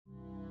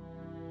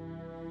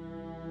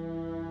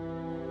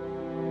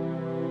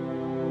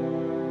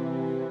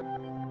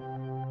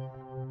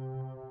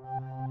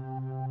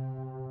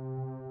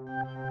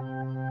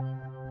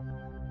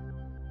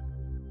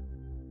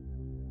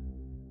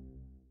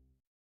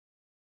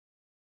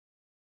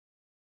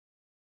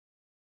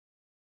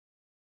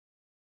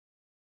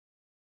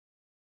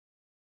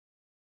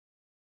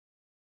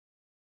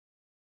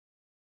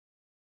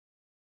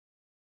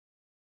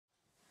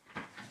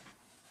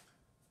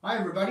Hi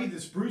everybody,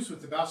 this is Bruce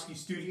with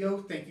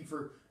Habowskistudio. Thank you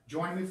for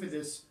joining me for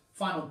this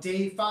final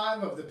day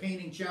 5 of the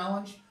painting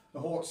challenge.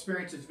 The whole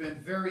experience has been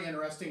very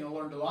interesting. I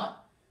learned a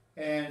lot.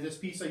 And this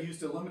piece I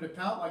used a limited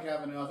palette like I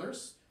have in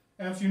others.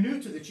 And if you're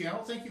new to the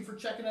channel, thank you for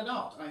checking it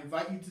out. I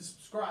invite you to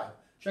subscribe.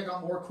 Check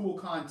out more cool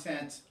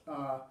content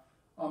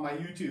on my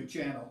YouTube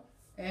channel.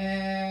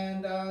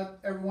 And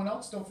everyone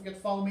else, don't forget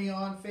to follow me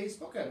on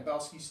Facebook at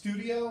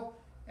habowskistudio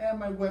and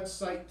my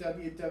website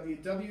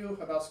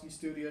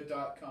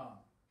www.habowskistudio.com.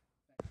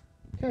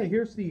 Okay,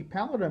 here's the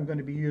palette I'm going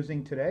to be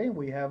using today.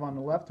 We have on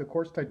the left, of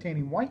course,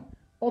 titanium white,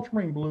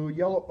 ultramarine blue,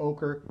 yellow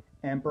ochre,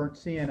 and burnt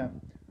sienna.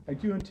 I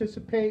do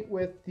anticipate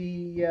with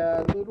the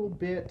little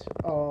bit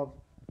of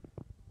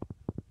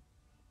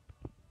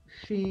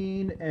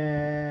sheen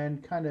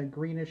and kind of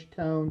greenish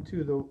tone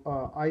to the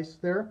ice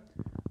there.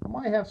 I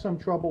might have some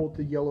trouble with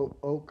the yellow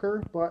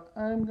ochre, but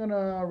I'm going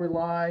to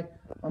rely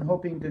on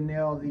hoping to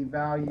nail the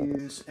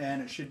values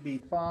and it should be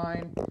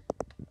fine.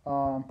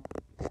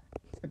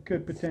 I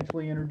could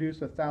potentially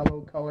introduce a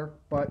phthalo color,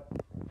 but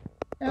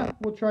yeah,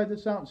 we'll try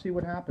this out and see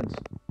what happens.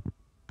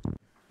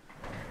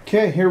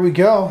 Okay, here we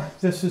go.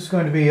 This is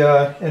going to be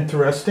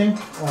interesting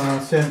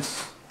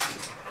since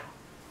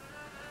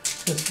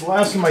it's the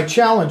last of my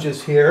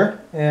challenges here,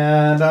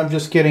 and I'm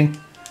just going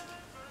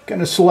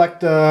to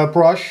select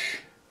brushes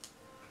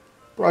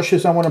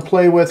I want to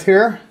play with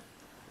here.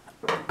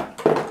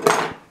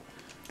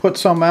 Put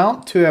some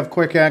out to have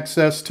quick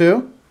access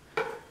to,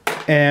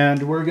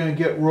 and we're going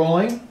to get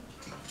rolling.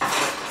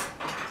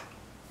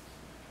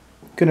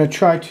 Going to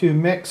try to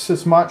mix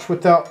as much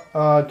without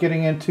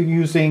getting into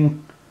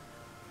using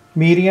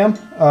medium,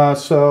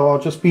 so I'll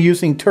just be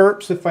using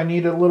terps if I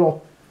need a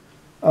little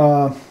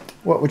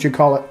what would you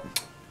call it,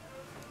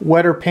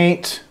 wetter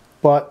paint,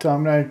 but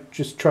I'm going to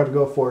just try to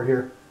go for it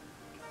here.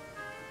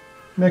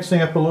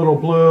 Mixing up a little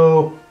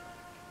blue,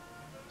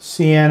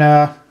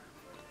 sienna,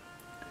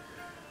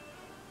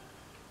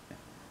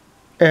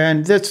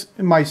 and this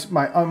in my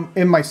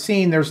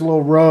scene there's a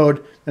little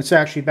road that's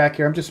actually back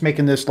here. I'm just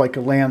making this like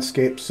a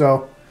landscape,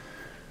 so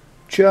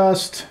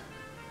just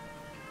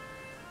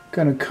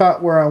gonna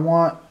cut where I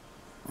want.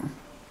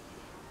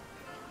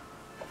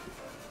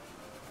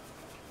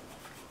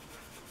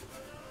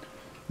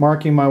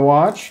 Marking my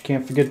watch,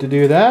 can't forget to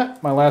do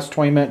that. My last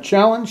 20-minute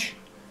challenge.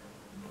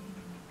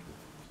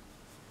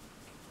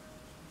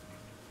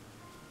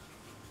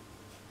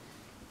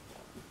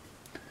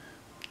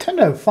 Tend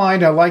to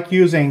find I like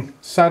using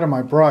side of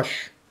my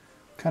brush,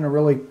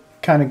 really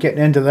getting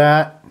into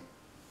that.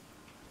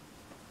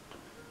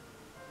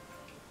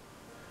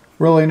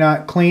 Really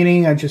not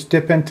cleaning, I just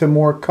dip into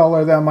more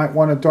color that I might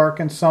want to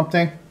darken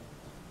something.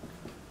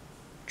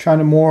 Trying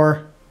to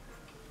more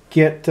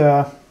get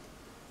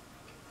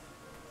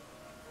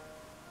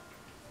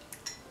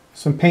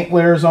some paint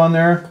layers on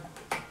there.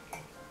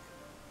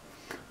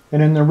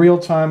 And in the real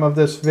time of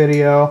this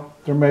video,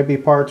 there may be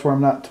parts where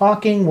I'm not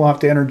talking. We'll have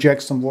to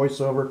interject some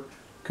voiceover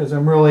because I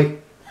really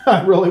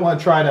want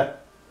to try to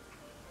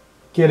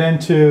get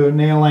into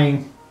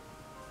nailing,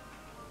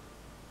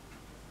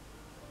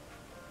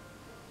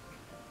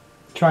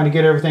 trying to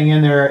get everything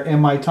in there in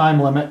my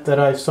time limit that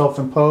I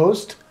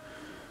self-imposed.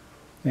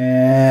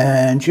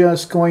 And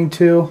just going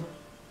to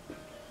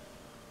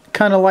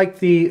kind of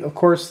like of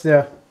course,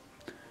 the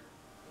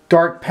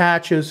dark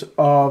patches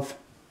of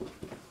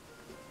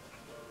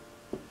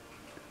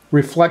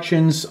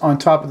reflections on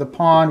top of the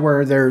pond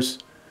where there's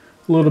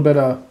a little bit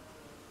of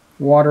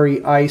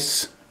watery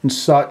ice and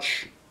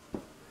such.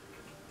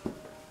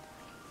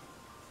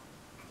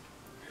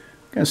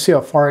 Gonna see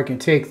how far I can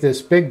take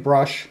this big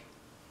brush.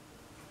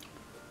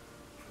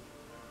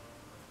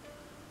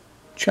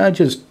 Try to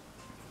just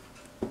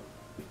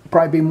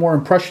probably be more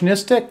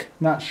impressionistic,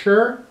 not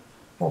sure.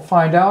 We'll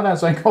find out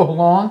as I go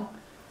along.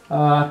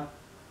 I'm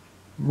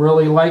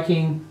really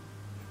liking,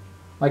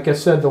 like I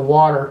said, the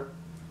water,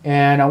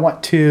 and I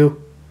want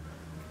to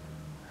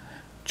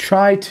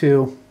try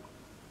to,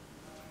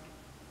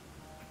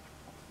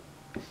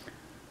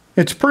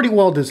 it's pretty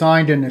well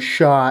designed in the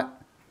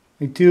shot.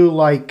 I do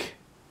like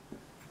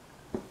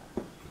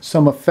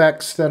some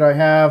effects that I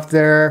have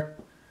there.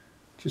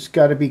 Just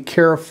got to be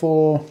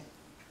careful.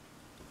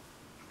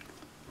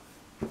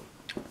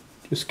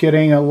 Just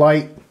getting a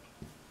light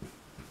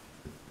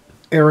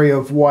area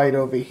of white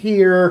over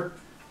here.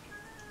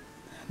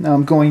 Now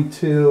I'm going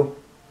to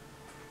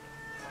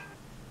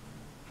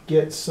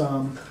get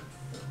some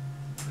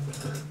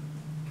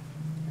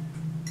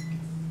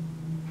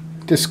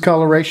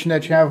discoloration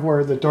that you have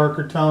where the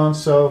darker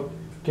tones, so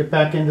get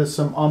back into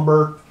some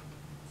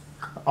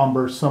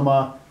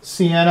some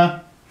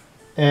sienna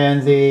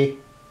and the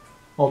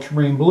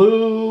ultramarine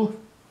blue.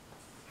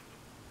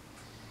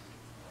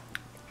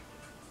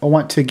 I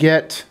want to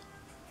get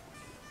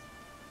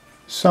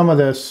some of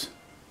this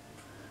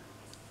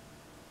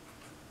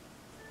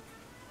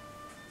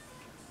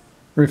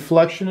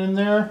reflection in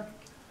there,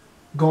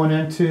 going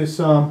into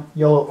some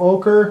yellow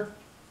ochre,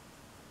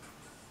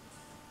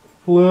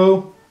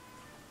 blue,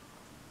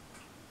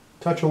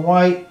 touch of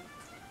white,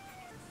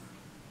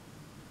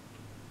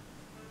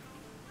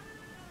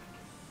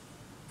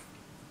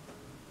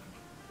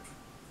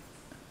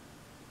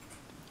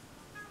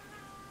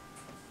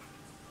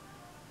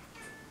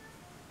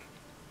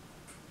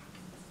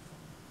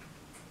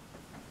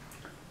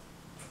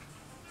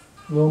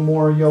 A little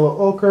more yellow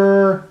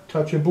ochre,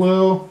 touch of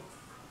blue.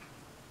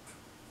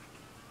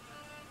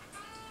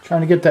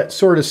 Trying to get that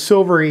sort of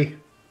silvery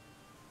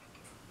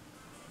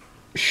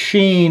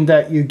sheen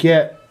that you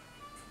get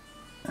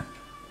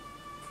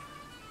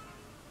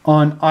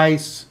on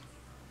ice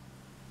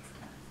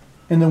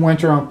in the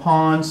winter on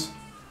ponds.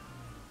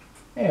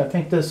 Hey, I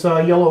think this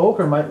yellow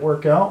ochre might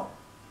work out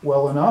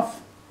well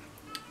enough.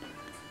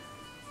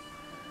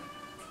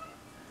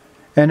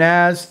 And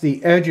as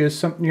the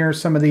edges, near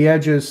some of the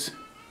edges,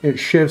 it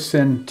shifts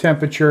in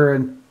temperature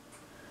and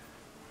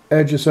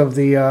edges of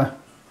the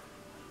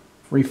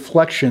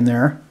reflection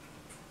there.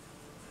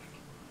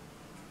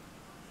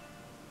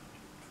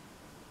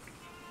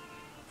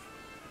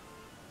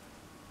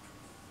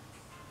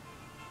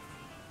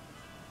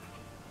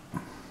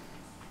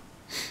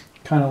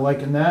 Kind of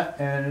liking that.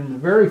 And in the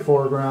very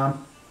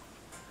foreground,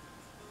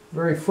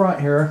 very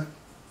front here,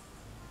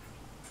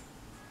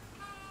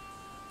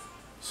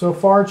 so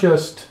far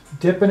just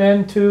dipping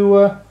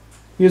into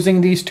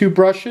using these two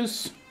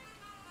brushes.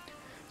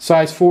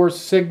 Size 4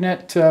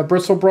 Signet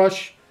bristle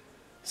brush,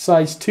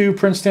 size 2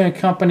 Princeton &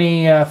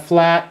 Company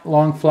flat,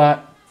 long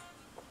flat.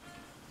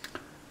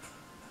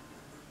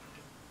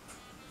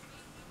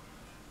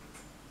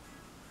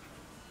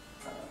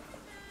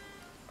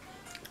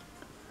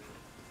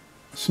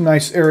 Some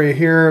nice area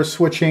here,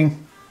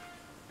 switching,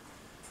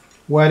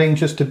 wetting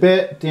just a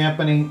bit,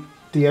 dampening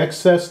the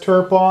excess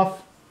turp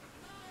off.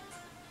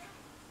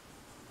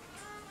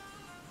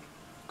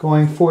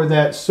 Going for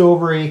that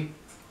silvery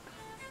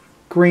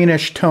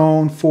greenish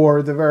tone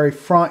for the very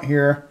front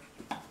here.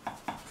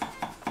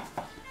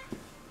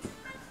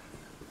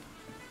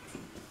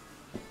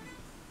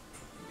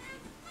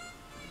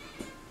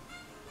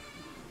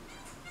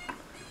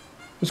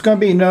 There's going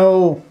to be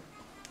no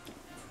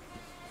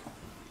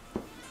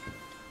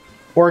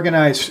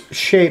organized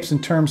shapes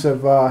in terms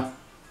of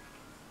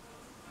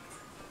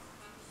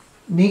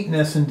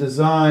neatness and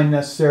design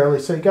necessarily,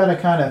 so you got to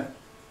kind of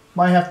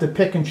might have to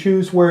pick and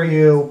choose where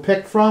you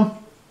pick from.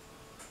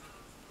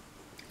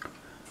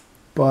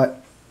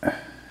 But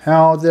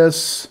how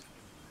this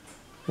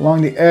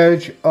along the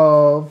edge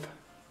of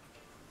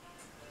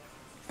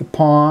the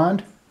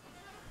pond,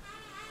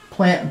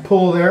 plant and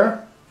pull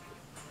there.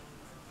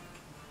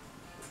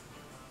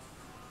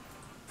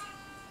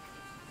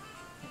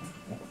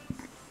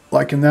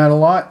 Liking that a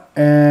lot.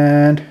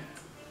 And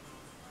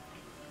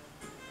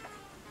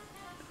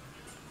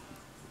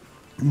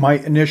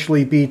might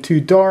initially be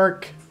too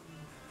dark.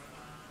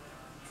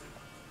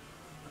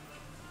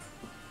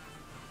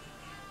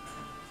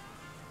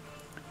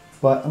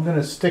 But I'm going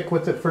to stick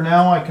with it for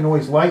now. I can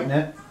always lighten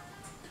it.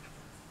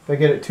 If I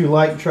get it too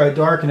light and try to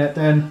darken it,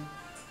 then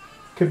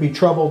could be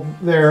trouble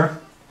there.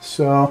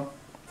 So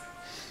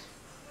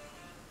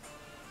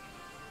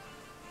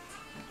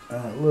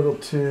a little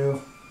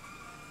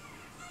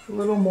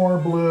more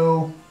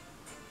blue.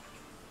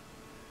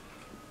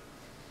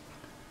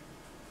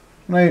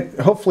 And I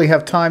hopefully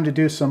have time to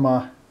do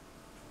some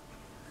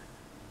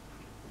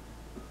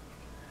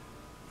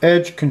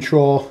edge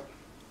control.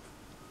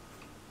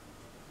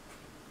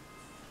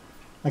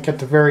 Like at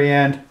the very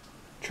end,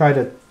 try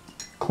to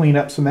clean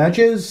up some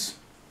edges.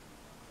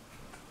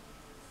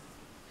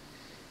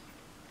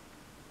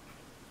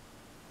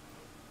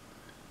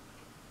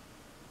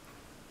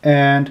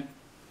 And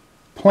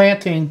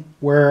planting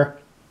where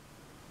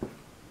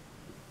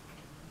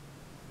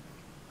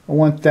I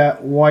want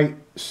that white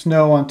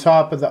snow on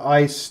top of the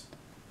ice.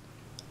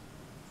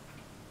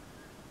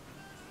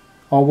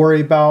 I'll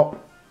worry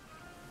about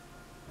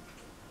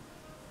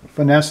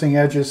finessing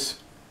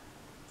edges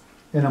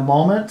in a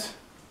moment.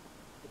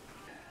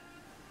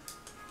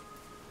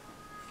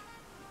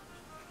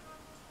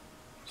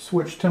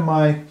 Switch to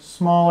my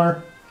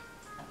smaller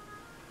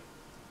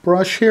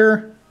brush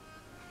here,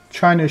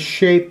 trying to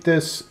shape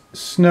this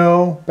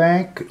snow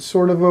bank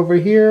sort of over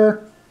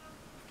here.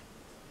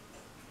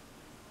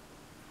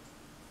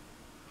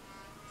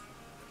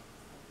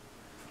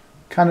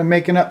 Kind of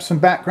making up some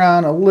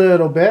background a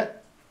little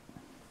bit.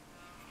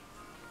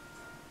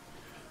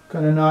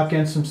 Gonna knock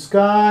in some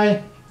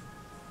sky.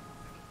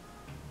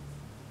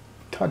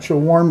 Touch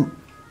of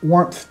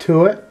warmth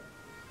to it.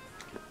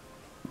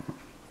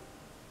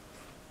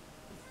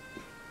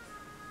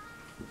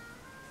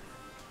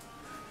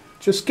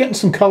 Just getting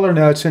some color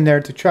notes in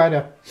there to try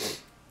to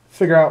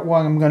figure out what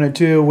I'm going to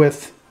do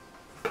with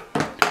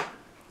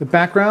the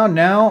background.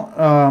 Now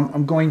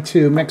I'm going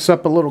to mix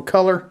up a little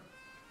color.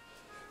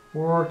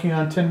 We're working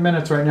on 10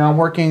 minutes right now. I'm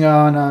working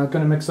on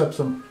going to mix up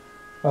some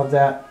of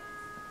that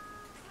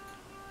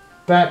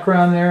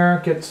background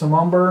there. Get some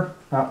umber.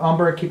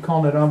 I keep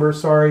calling it umber,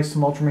 sorry.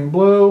 Some ultramarine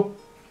blue.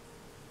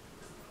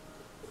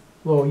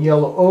 A little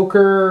yellow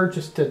ochre.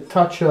 Just a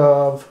touch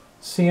of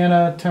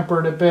sienna, temper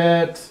it a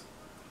bit.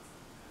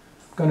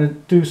 Going to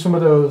do some of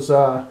those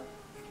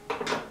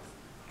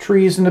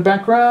trees in the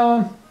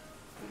background.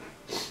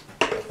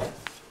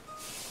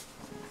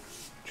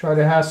 Try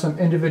to have some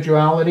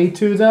individuality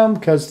to them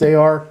because they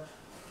are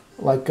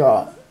like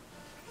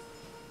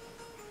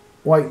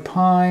white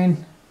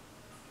pine.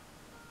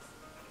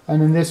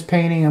 And in this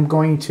painting, I'm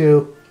going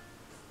to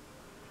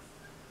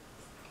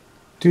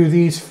do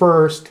these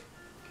first.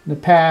 In the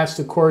past,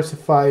 of course,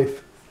 if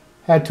I've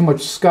had too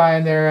much sky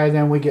in there,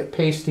 then we get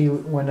pasty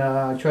when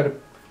I try to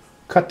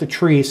cut the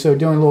tree. So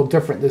doing a little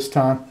different this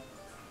time.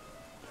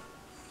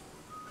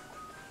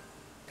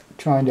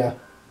 Trying to,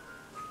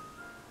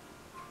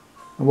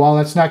 and while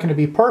that's not going to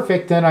be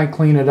perfect, then I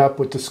clean it up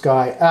with the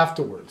sky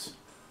afterwards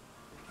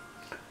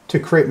to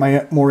create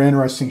my more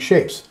interesting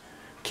shapes.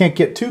 Can't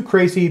get too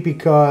crazy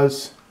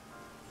because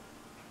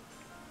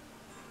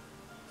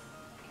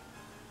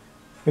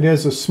it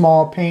is a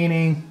small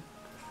painting.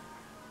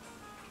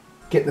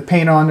 Get the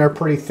paint on there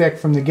pretty thick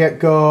from the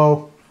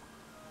get-go.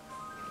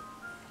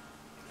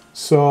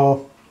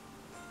 So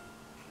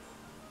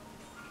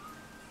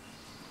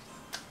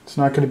it's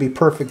not going to be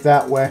perfect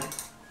that way.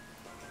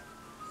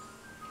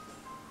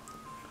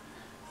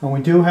 And we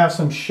do have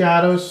some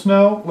shadow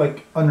snow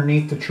like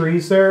underneath the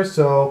trees there,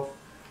 so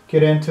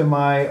get into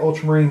my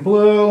ultramarine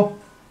blue.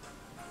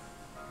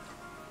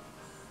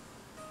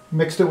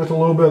 Mixed it with a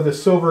little bit of the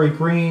silvery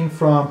green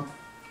from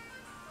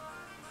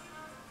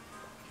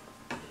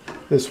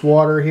this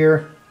water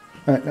here,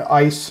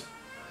 ice.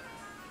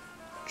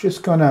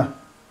 Just gonna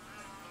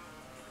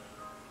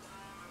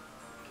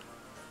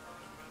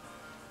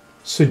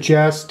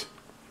suggest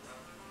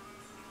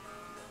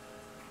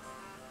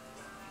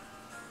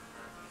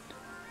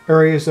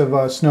areas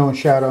of snow and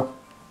shadow.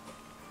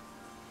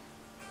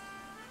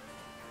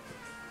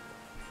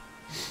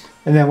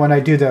 And then when I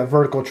do the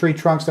vertical tree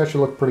trunks, that should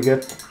look pretty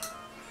good.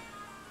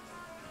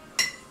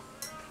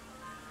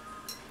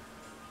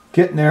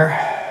 Getting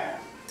there.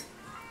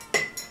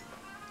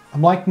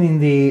 I'm liking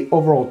the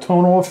overall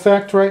tonal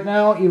effect right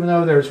now, even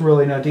though there's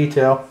really no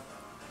detail.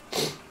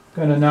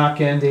 Gonna knock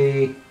in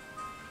the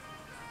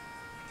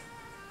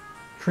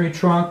tree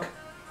trunk.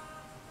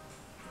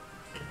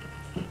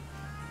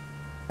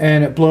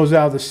 And it blows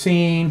out of the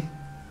scene.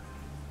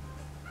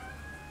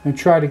 And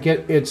try to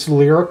get its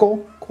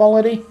lyrical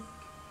quality.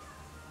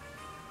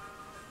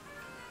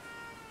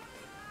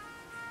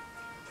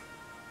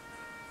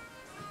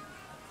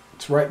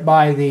 It's right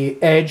by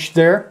the edge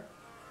there.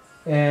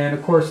 And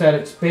of course at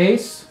its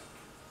base,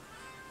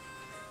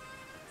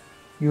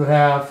 you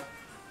have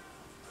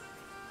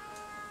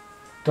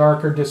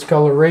darker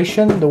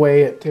discoloration, the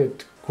way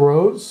it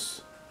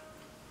grows.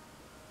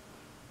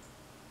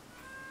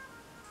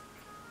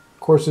 Of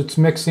course it's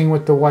mixing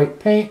with the white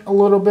paint a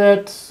little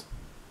bit.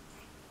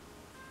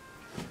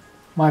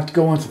 Might have to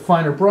go with a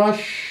finer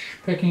brush,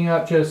 picking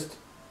up just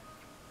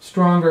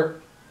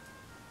stronger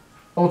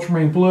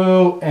ultramarine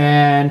blue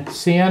and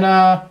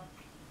sienna.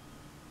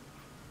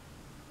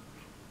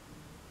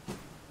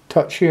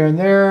 Touch here and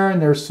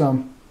there's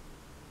some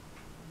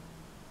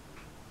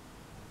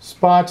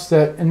spots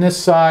that in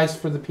this size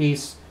for the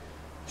piece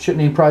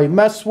shouldn't even probably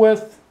mess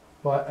with,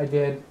 but I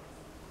did.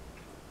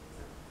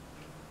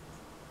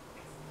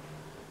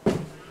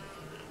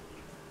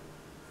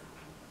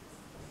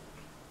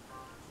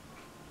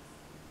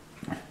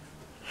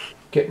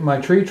 Getting my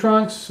tree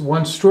trunks,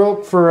 one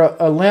stroke for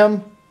a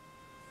limb.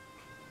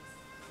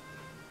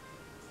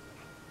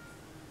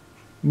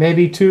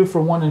 Maybe two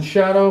for one in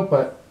shadow,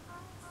 but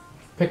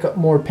pick up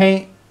more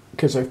paint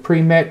because I've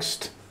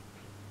pre-mixed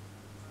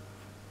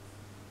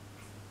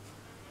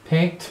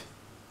paint.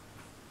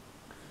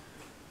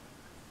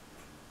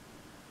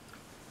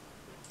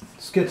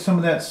 Let's get some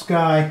of that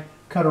sky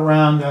cut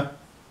around the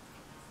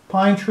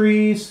pine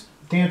trees,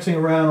 dancing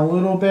around a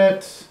little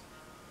bit.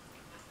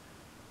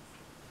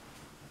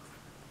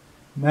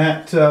 I'm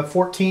at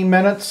 14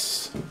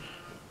 minutes.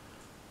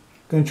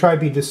 Going to try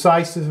to be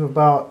decisive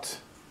about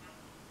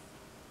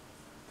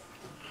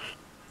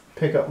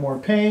pick up more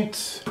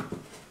paint.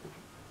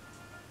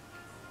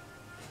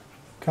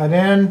 Cut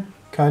in,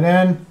 cut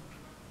in.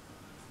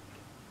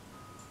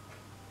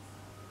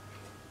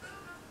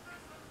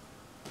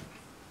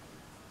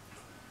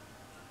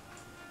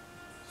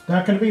 It's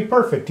not going to be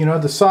perfect. You know,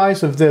 the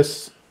size of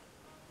this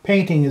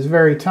painting is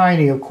very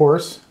tiny, of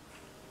course.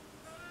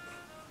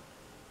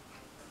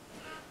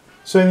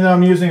 So even though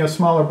I'm using a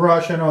smaller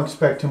brush, I don't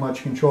expect too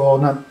much control.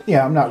 I'm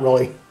not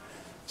really,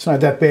 it's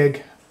not that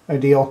big a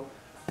deal.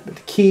 But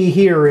the key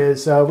here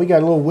is we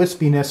got a little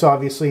wispiness,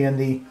 obviously, in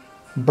the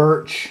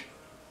birch.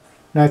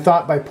 And I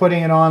thought by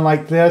putting it on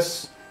like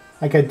this,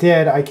 like I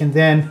did, I can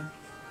then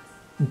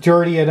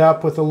dirty it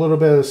up with a little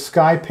bit of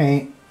sky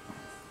paint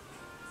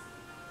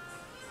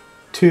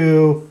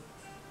to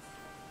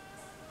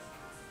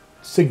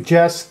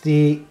suggest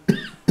the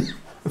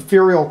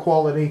ethereal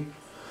quality,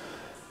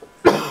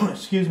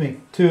 excuse me,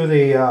 to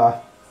the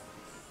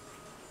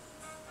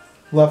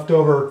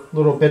leftover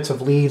little bits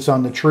of leaves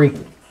on the tree.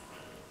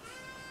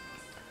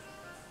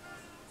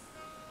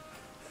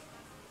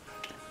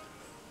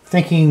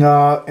 Thinking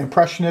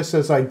impressionist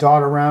as I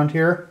dot around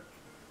here.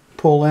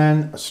 Pull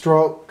in a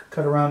stroke,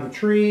 cut around a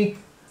tree,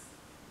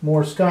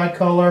 more sky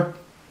color.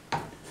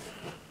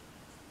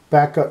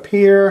 Back up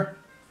here.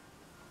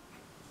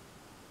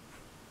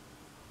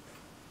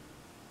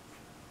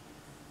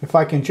 If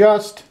I can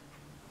just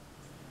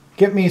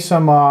get me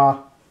some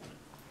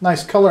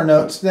nice color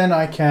notes, then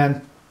I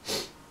can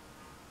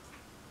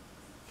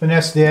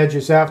finesse the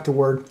edges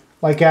afterward,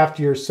 like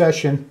after your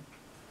session,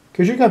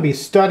 because you're going to be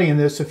studying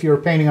this if you were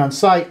painting on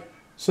site,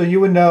 so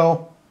you would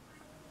know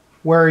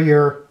where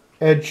your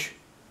edge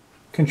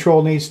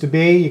control needs to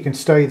be. You can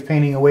study the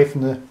painting away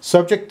from the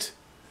subject.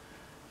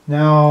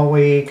 Now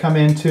we come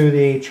into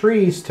the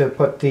trees to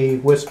put the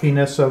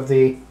wispiness of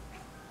the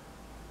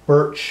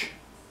birch.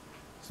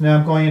 So now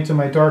I'm going into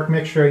my dark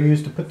mixture I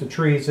used to put the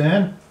trees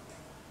in.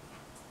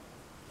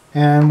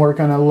 And we're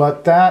going to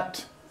let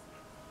that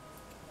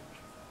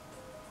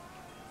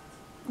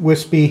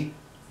wispy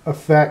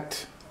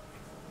effect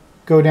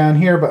go down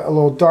here, but a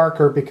little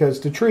darker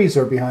because the trees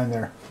are behind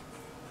there.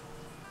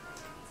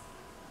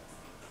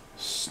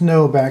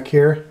 Snow back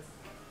here.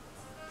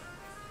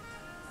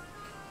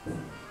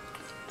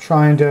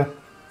 Trying to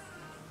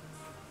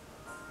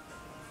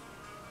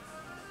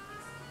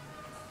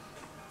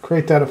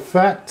create that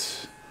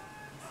effect.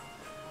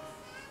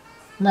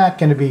 Not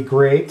going to be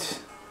great,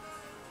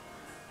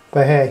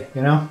 but hey,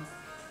 you know,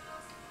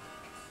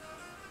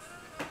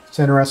 it's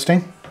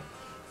interesting.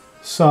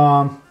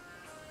 Some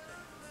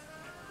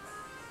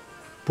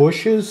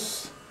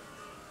bushes.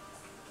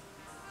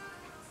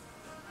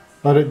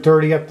 Let it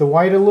dirty up the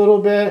white a little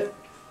bit.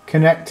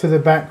 Connect to the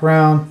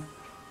background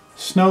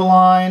snow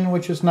line,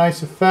 which is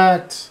nice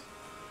effect.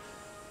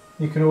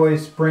 You can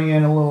always bring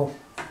in a little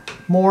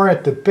more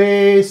at the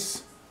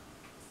base.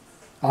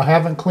 I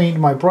haven't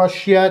cleaned my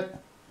brush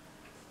yet.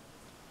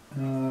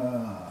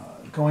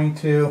 Going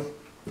to,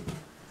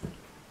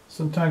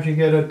 sometimes you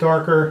get a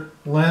darker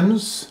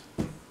limbs.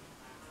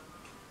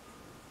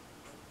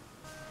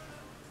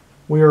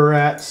 We are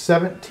at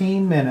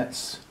 17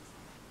 minutes.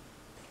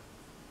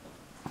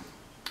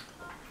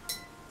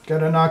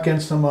 Gotta knock in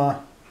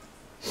some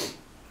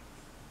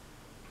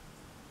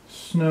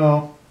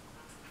snow.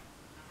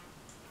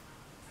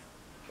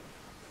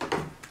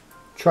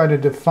 Try to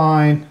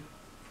define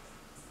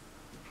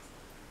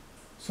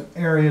some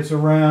areas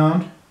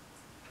around.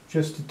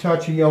 Just a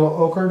touch of yellow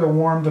ochre to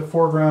warm the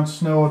foreground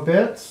snow a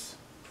bit.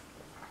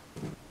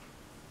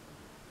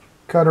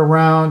 Cut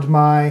around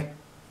my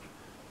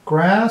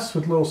grass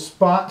with little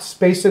spots.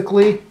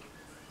 Basically,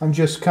 I'm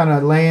just kind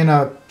of laying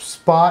a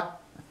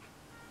spot,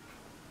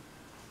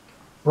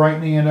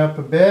 brightening it up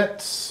a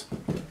bit.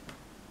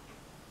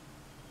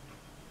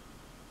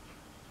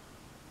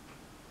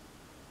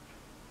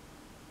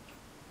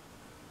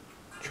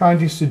 Trying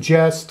to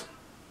suggest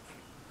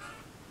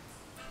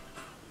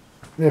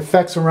the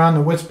effects around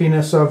the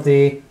wispiness of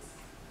the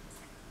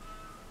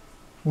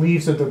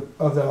leaves of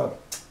the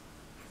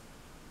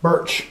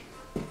birch.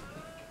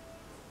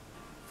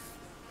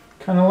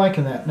 Kind of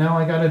liking that. Now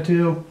I got to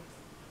do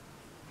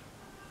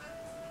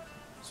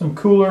some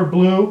cooler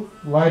blue,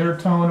 lighter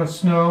tone of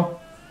snow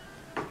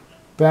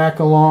back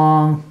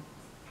along.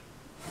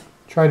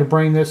 Try to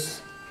bring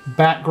this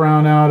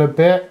background out a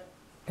bit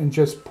in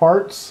just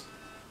parts.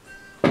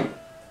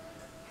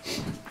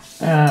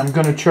 And I'm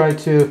going to try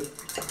to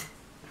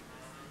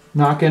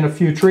knock in a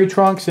few tree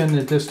trunks in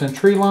the distant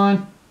tree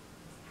line.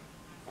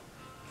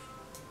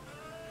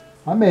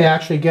 I may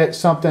actually get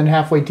something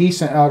halfway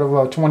decent out of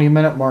a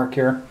 20-minute mark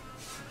here.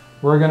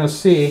 We're going to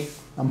see.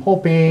 I'm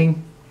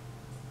hoping.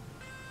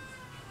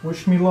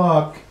 Wish me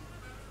luck.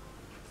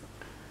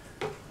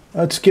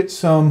 Let's get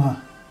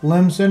some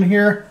limbs in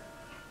here.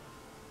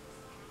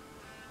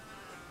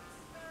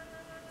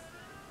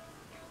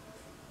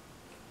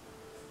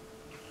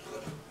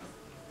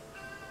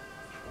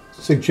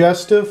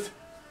 Suggestive.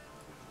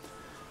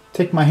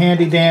 Take my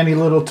handy dandy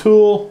little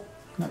tool.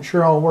 Not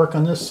sure I'll work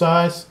on this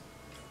size.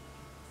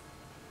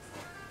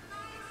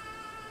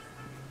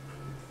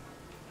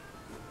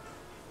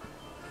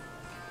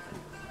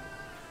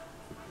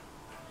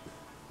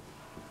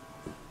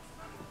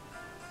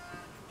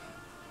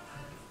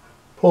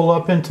 Pull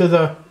up into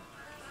the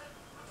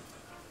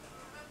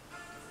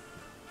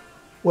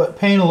wet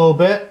paint a little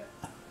bit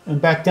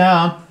and back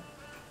down.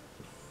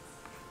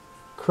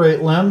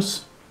 Create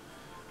limbs.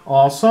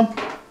 Awesome.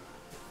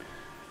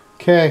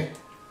 Okay.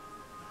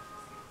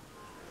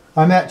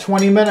 I'm at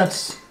 20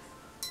 minutes.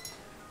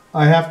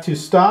 I have to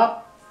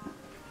stop.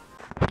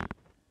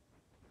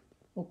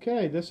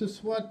 Okay, this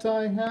is what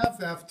I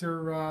have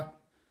after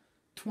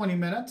 20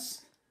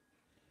 minutes.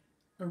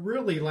 I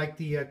really like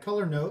the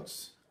color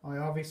notes. I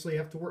obviously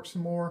have to work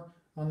some more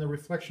on the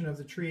reflection of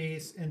the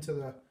trees into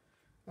the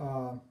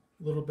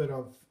little bit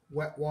of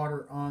wet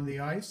water on the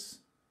ice,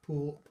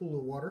 pool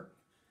of water.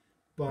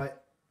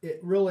 But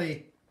it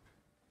really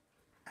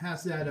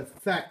has that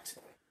effect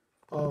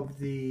of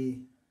the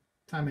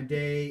time of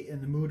day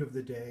and the mood of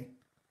the day.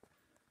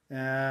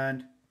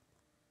 And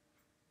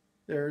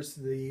there's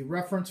the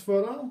reference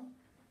photo.